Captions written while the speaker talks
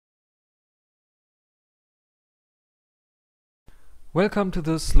Welcome to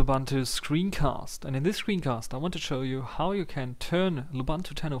this Lubuntu screencast, and in this screencast I want to show you how you can turn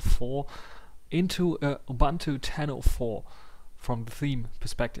Lubuntu 10.04 into a Ubuntu 10.04 from the theme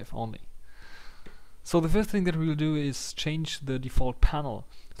perspective only. So the first thing that we will do is change the default panel.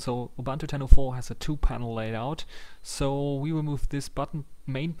 So Ubuntu 10.04 has a two-panel layout, so we will move this button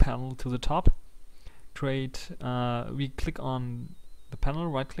main panel to the top. We click on the panel,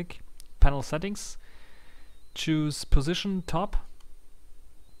 right click, panel settings, choose position top,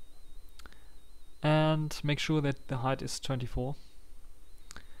 and make sure that the height is 24,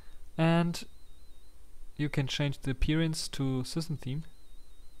 and you can change the appearance to system theme.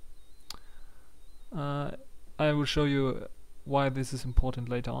 I will show you why this is important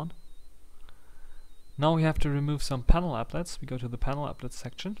later on. Now we have to remove some panel applets. We go to the panel applets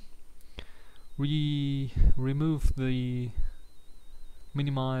section. We remove the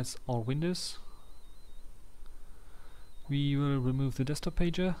minimize all windows. We will remove the desktop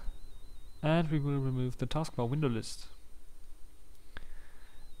pager, and we will remove the taskbar window list.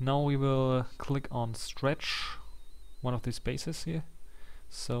 Now we will click on stretch one of these spaces here.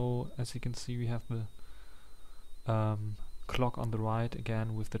 So as you can see, we have the clock on the right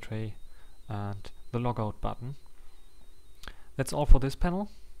again with the tray and the logout button. That's all for this panel.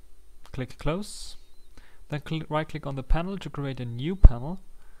 Click close, then right click on the panel to create a new panel.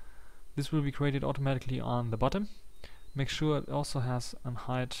 This will be created automatically on the bottom. Make sure it also has a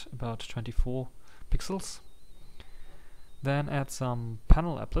height about 24 pixels. Then add some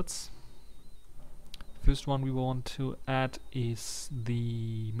panel applets. First one we want to add is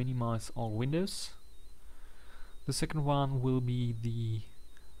the minimize all windows. The second one will be the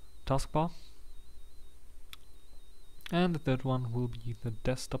taskbar. And the third one will be the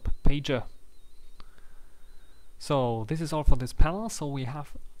desktop pager. So this is all for this panel. So we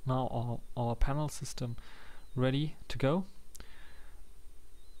have now our panel system ready to go.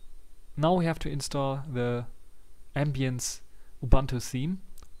 Now we have to install the ambience Ubuntu theme.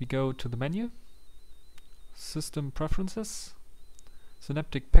 We go to the menu, System Preferences,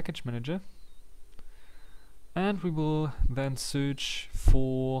 Synaptic Package Manager, and we will then search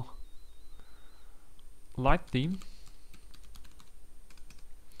for light theme.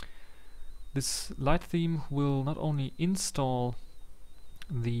 This light theme will not only install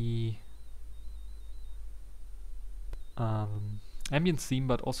the ambience theme,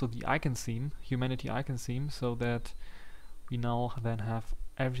 but also the icon theme, humanity icon theme, so that we now then have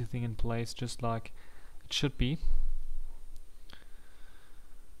everything in place just like it should be.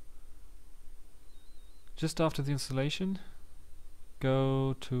 Just after the installation,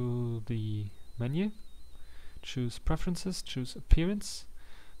 go to the menu, choose Preferences, choose Appearance.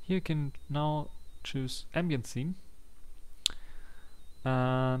 Here you can now choose Ambient Theme,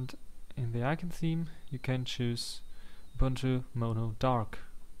 and in the icon theme you can choose Ubuntu Mono Dark.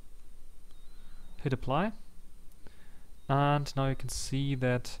 Hit apply, and now you can see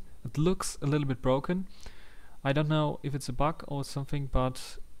that it looks a little bit broken. I don't know if it's a bug or something,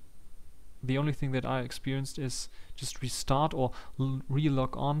 but the only thing that I experienced is just restart or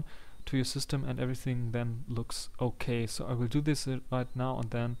re-log on to your system and everything then looks okay. So I will do this right now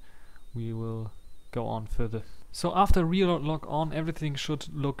and then we will go on further. So after re-log on, everything should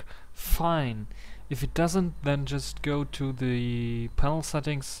look fine. If it doesn't, then just go to the panel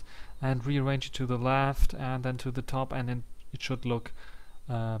settings and rearrange it to the left and then to the top, and then it should look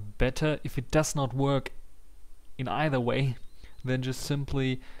better. If it does not work in either way, then just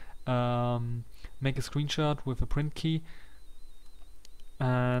simply make a screenshot with a print key,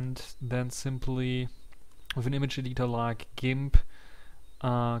 and then simply with an image editor like GIMP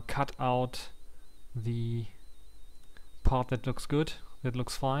cut out the part that looks good, that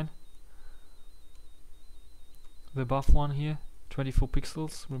looks fine. The above one here, 24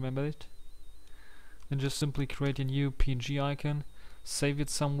 pixels, remember it. Then just simply create a new PNG icon, save it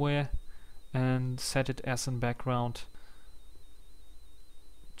somewhere, and set it as a background,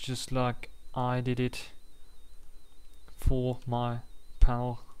 just like I did it for my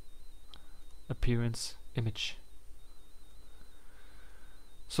panel appearance image.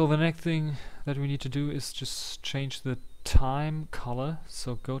 So the next thing that we need to do is just change the time color.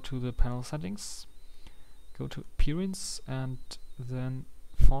 So go to the panel settings, go to appearance, and then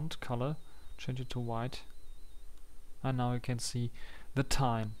font color, change it to white, and now you can see the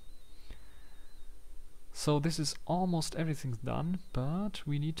time. So this is almost everything's done, but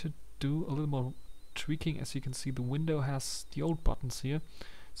we need to do a little more tweaking. As you can see, the window has the old buttons here,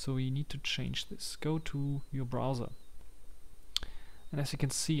 so we need to change this. Go to your browser, and as you can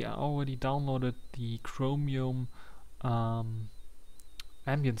see, I already downloaded the Chromium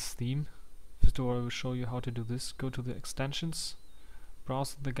ambience theme. First of all, I will show you how to do this. Go to the extensions,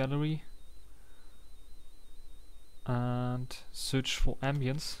 browse the gallery and search for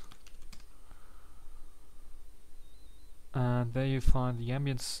ambience, and there you find the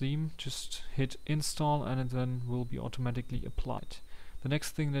ambience theme. Just hit install and it then will be automatically applied. The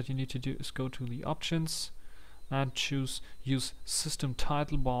next thing that you need to do is go to the options and choose use system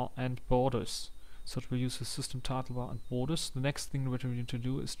title bar and borders. So it will use the system title bar and borders. The next thing that we need to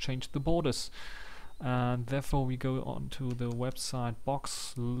do is change the borders, and therefore we go on to the website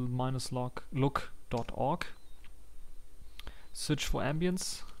box-look.org, search for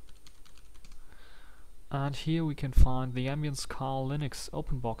ambience, and here we can find the ambience Carl Linux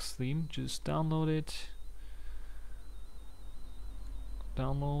OpenBox theme. Just download it,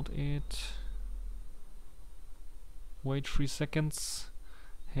 wait 3 seconds,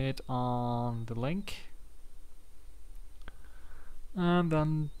 hit on the link, and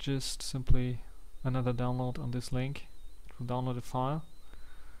then just simply another download on this link. It will download a file.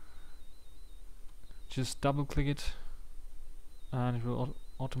 Just double click it and it will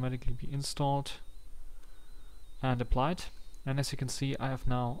automatically be installed and applied. And as you can see, I have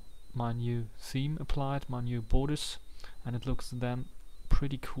now my new theme applied, my new borders, and it looks then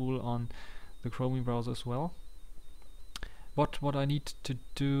pretty cool on the Chrome browser as well. What I need to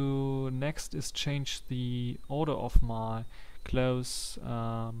do next is change the order of my close,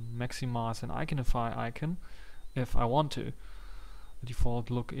 maximize and iconify icon if I want to. The default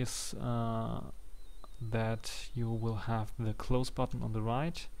look is that you will have the close button on the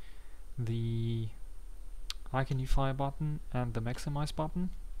right, the iconify button and the maximize button,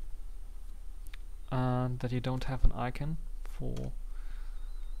 and that you don't have an icon for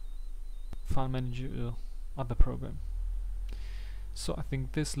File Manager or other program. So I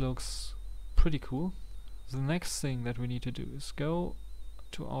think this looks pretty cool. The next thing that we need to do is go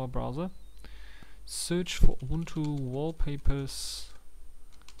to our browser, search for Ubuntu Wallpapers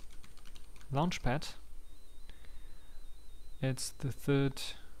Launchpad. It's the third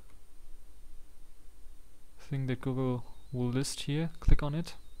thing that Google will list here. Click on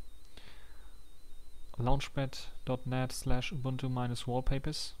it.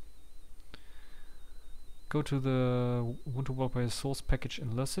 launchpad.net/ubuntu-wallpapers. Go to the Ubuntu Wallpapers source package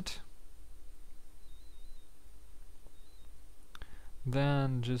and list it.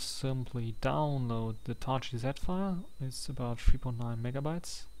 Then just simply download the tar.gz file. It's about 3.9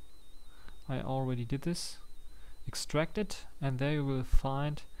 megabytes. I already did this. Extract it, and there you will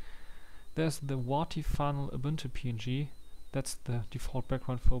find there's the WATI final Ubuntu PNG. That's the default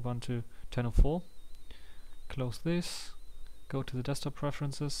background for Ubuntu 10.04. Close this, go to the desktop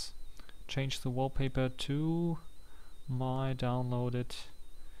preferences, change the wallpaper to my downloaded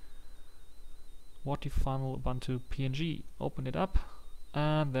WATI final Ubuntu PNG. Open it up,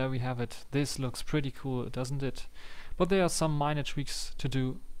 and there we have it. This looks pretty cool, doesn't it? But there are some minor tweaks to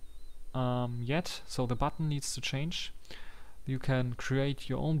do yet. So the button needs to change. You can create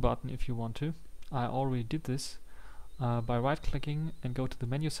your own button if you want to. I already did this. By right clicking and go to the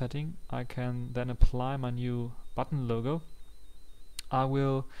menu setting, I can then apply my new button logo. I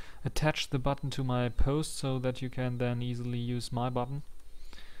will attach the button to my post so that you can then easily use my button.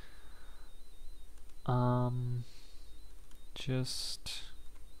 Just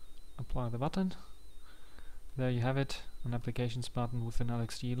apply the button. There you have it, an applications button with an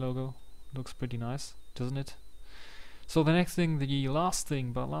LXD logo. Looks pretty nice, doesn't it? So the next thing, the last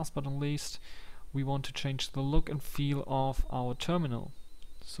thing, but last but not least, we want to change the look and feel of our terminal.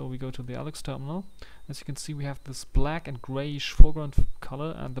 So we go to the Alex terminal. As you can see, we have this black and grayish foreground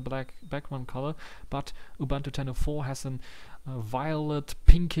color and the black background color, but Ubuntu 10.04 has a violet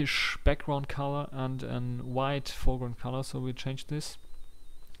pinkish background color and a white foreground color, so we'll change this.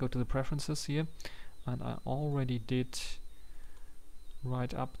 Go to the preferences here, and I already did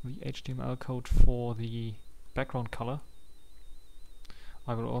write up the HTML code for the background color.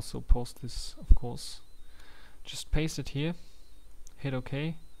 I will also post this, of course. Just paste it here, hit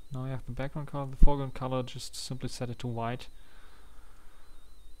OK. Now you have the background color. The foreground color, just simply set it to white.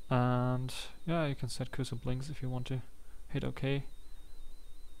 And yeah, you can set cursor blinks if you want to. Hit OK.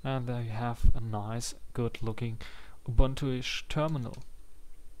 And there you have a nice, good looking Ubuntu-ish terminal.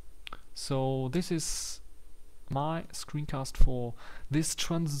 So this is my screencast for this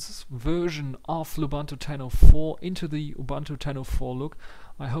transversion of Lubuntu 10.04 into the Ubuntu 10.04 look.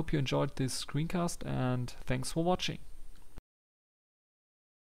 I hope you enjoyed this screencast, and thanks for watching.